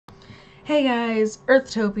Hey guys,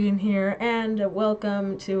 Earthtopian here, and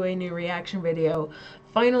welcome to a new reaction video.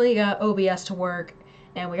 Finally got OBS to work,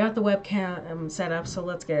 and we got the webcam set up, so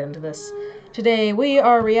let's get into this. Today we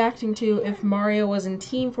are reacting to If Mario Was in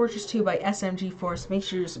Team Fortress 2 by SMG Force. Make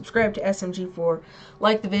sure you subscribe to SMG4,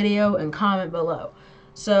 like the video, and comment below.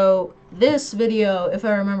 So this video, if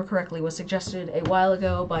I remember correctly, was suggested a while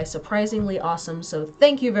ago by Surprisingly Awesome, so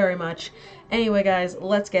thank you very much. Anyway guys,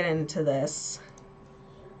 let's get into this.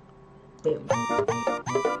 Boom.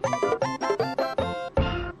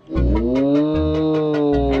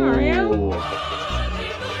 Hey Mario.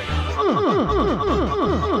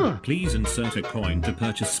 Please insert a coin to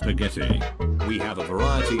purchase spaghetti. We have a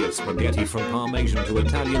variety of spaghetti from Parmesan to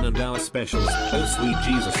Italian and our specials. Oh sweet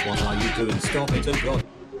Jesus, what are you doing? Stop it, oh God.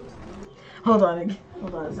 Hold on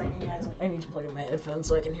a second, guys. I need to plug in my headphones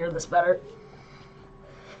so I can hear this better.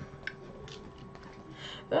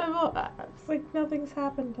 It's like nothing's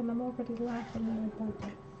happened and I'm already laughing about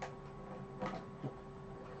it.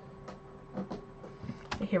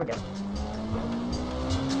 Okay, here we go.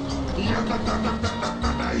 Hey,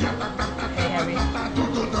 Heavy.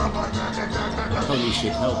 Holy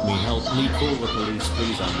shit, help me, call the police,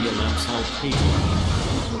 please, ambulance, help people.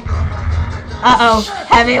 Uh-oh,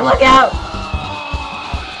 Heavy, look out!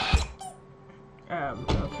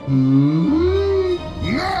 Okay.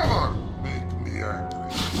 Never make me angry.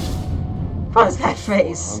 What's that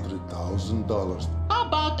face? $100,000. How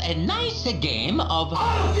about a nice game of...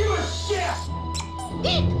 I don't give a shit!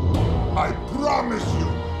 I promise you,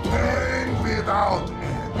 pain without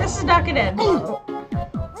end. This is not gonna end well.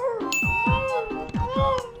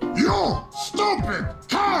 You stupid!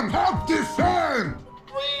 Can't help defend!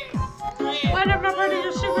 Why did I do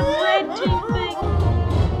your stupid red teeth thing?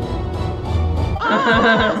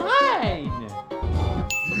 Fine!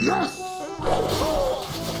 Yes!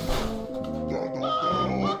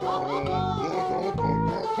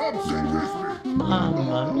 Come sing with me!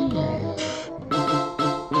 Mamma mia.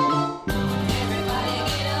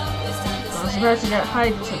 I was about to get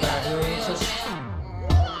hyped to that, and it's just...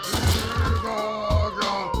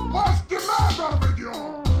 What's the matter with you?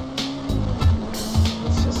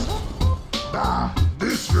 It's just...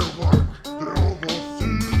 This will work.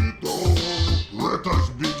 Teofosito. Let us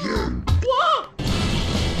begin.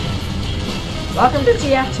 Welcome to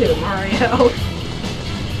TF2, Mario.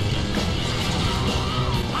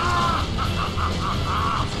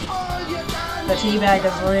 The teabag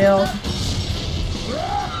is real.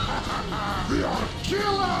 We are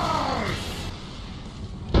killers!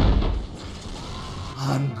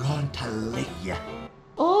 I'm going to lick ya.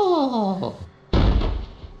 Oh!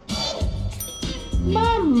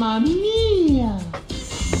 Mamma mia!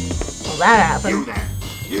 Well, that happened.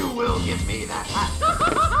 You will give me that hat.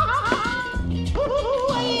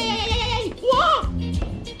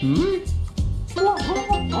 Hmm?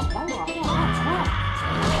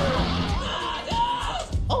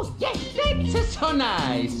 Oh yes, that's so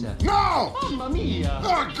nice! No! Mamma mia!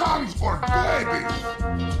 They're guns for babies!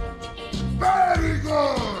 Very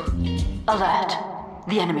good! Alert!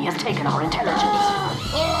 The enemy has taken our intelligence.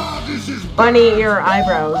 Ah, this is Bunny ear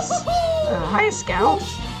eyebrows. Hi, Scout.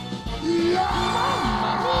 yeah!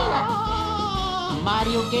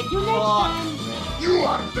 Mario, get you next time! You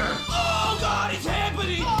are dead! Oh God, it's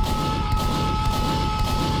happening!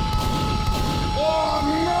 Oh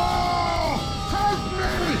no! Help me!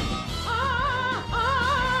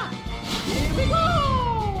 Here we go!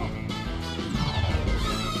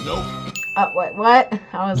 Nope. Wait, what?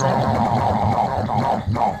 How was that?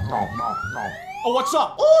 Oh, what's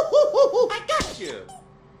up? I got you!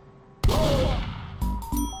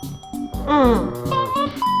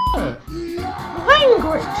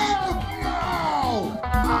 Language! No! I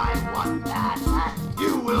want that hat.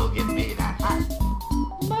 You will give me that hat.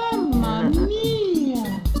 Mamma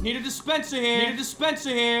mia! Need a dispenser here. Need a dispenser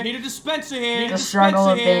here. Need a dispenser here. Need a The struggle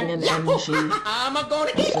of dispenser being here. an MG. I'm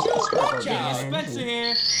gonna get you. Watch out. being an Dispenser NG.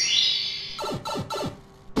 here.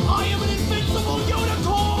 I am an invincible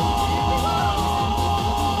unicorn.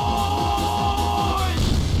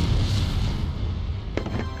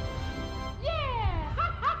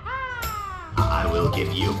 I will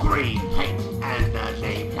give you green paint and a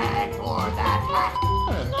name tag for that hat.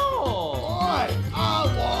 No! I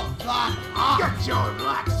want that hat. Get your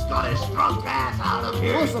black Scottish drunk ass out of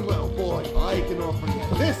here. Listen, little boy, I can offer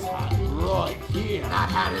you this hat right here. That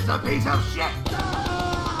hat is a piece of shit.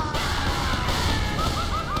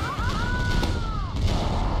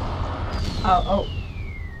 Oh.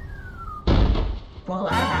 Well,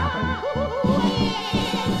 that happened.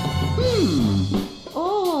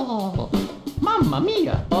 Oh! Mamma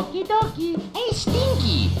mia! Okie dokie! Hey,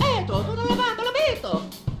 Stinky! Todo lavato, l'abito!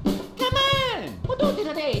 Come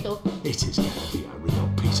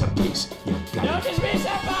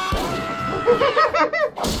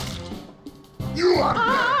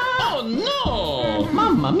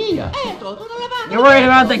You're worried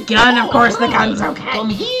about the gun? Of course the gun's okay. Come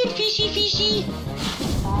here, fishy, fishy.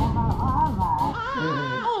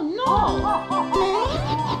 Oh no!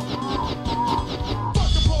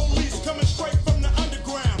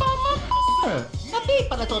 Sabi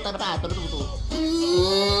para to trabaho.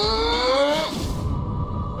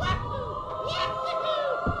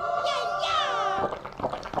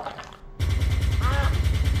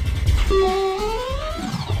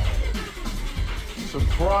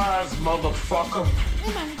 Surprise, motherfucker.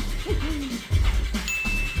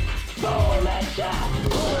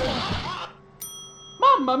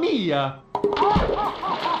 Mamma mia!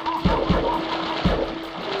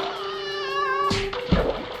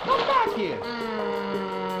 Come back here!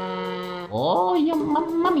 Oh, yeah,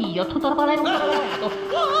 mamma mia, tutto da fare. What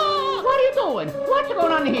are you doing? What's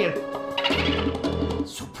going on here?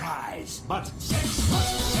 Surprise, but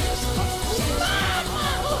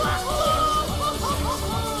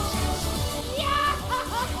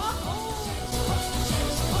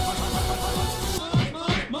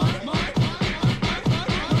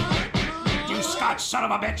you Scotch son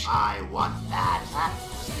of a bitch! I want that.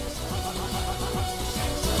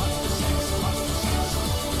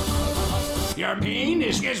 Your mean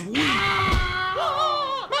is weak.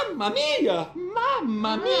 Mamma mia!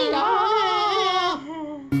 Mamma mia!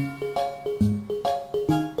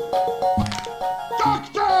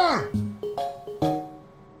 Doctor!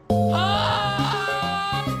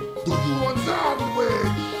 Do you want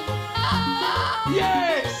sandwich?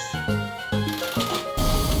 Yes!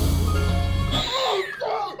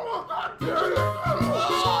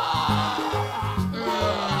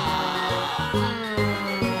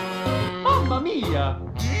 Mamma mia!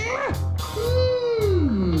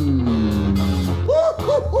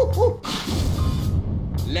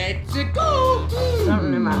 Let's go!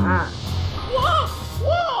 Something in my eye. Whoa!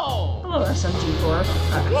 Whoa! Hello, SMG4.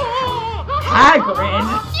 Hagrid!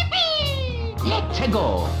 Let's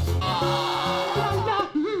go!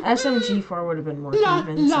 SMG4 would have been more La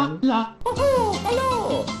convincing. la! Oh,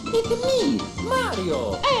 hello! It's me, Mario!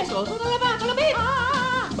 Ecco, tutto lavato, la beva!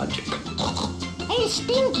 Hey,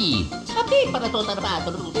 Stinky! Sabi para to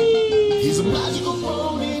trabaho. He's a magical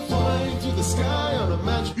pony flying through the sky on a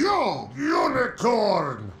magic. You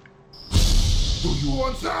unicorn! Do you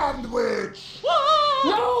want sandwich?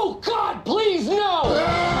 No! God, please, no!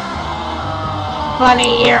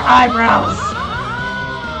 Funny ear eyebrows!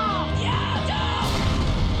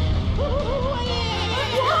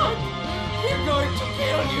 We're going to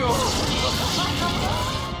kill you!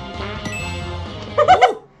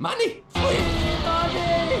 Ooh, money! Free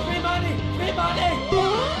money! Free money! Free money!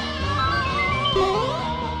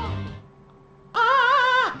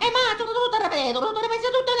 Ma tutto da vedo, tutto da mezzo,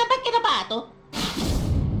 tutto la pacchetta pato.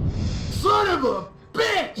 Son of a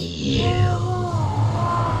bitch!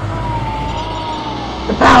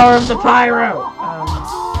 The power of the pyro!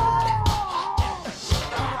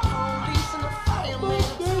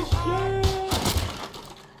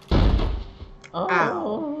 Oh.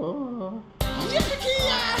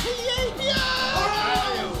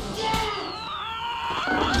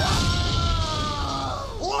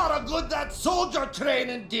 What a good that soldier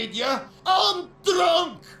training did you? I'm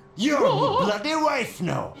drunk! You're my bloody wife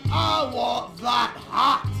now. I want that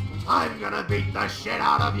hat! I'm gonna beat the shit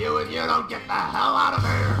out of you if you don't get the hell out of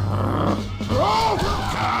here! Oh,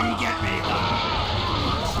 come get me that!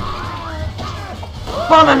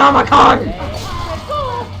 Abominomicon!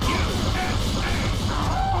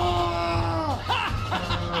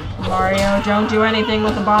 Mario, don't do anything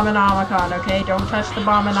with the Abominomicon, okay? Don't touch the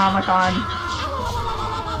Abominomicon.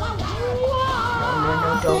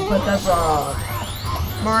 No, don't put that wrong.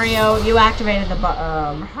 Mario, you activated the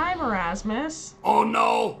hi, Marasmus. Oh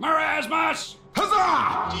no! Marasmus!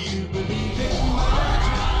 Huzzah!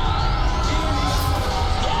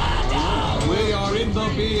 We are in the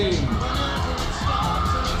beam!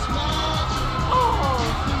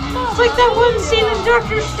 It's like that one scene in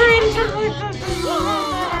Doctor Strange.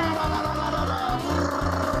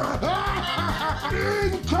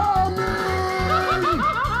 Incoming!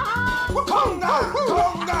 Conga!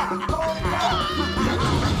 Conga!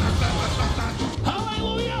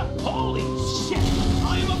 Hallelujah! Holy shit! I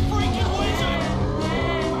am a freaking wizard!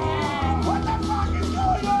 What the fuck is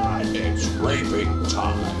going on? It's raping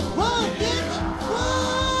time. Run, bitch!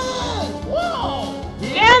 Run! Whoa!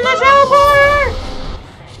 And the teleporter!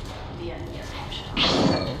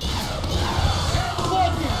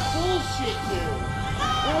 Fucking bullshit, dude!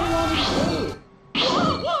 What do you want me to do?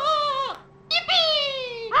 Yippee!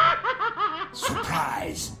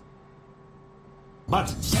 Surprise! But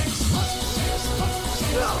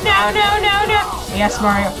No. Yes,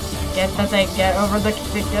 Mario. Get the thing. Get over the.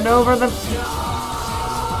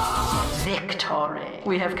 Victory.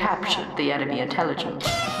 We have captured the enemy intelligence.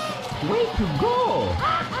 Way to go!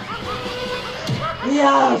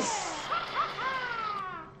 Yes!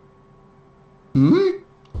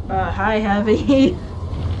 Hi, Heavy.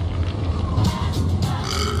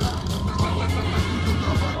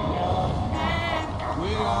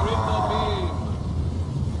 We are in the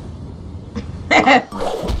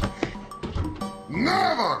beam.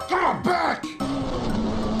 Never come back!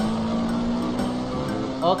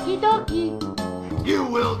 Okie dokie. You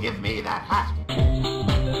will give me that hat.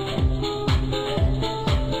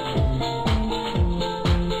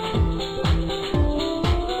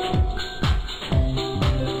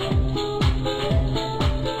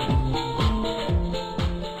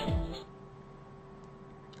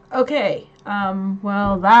 Okay,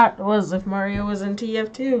 well, that was If Mario Was in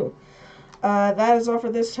TF2. That is all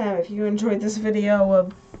for this time. If you enjoyed this video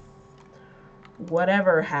of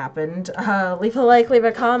whatever happened, leave a like, leave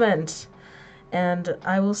a comment, and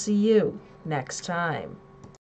I will see you next time.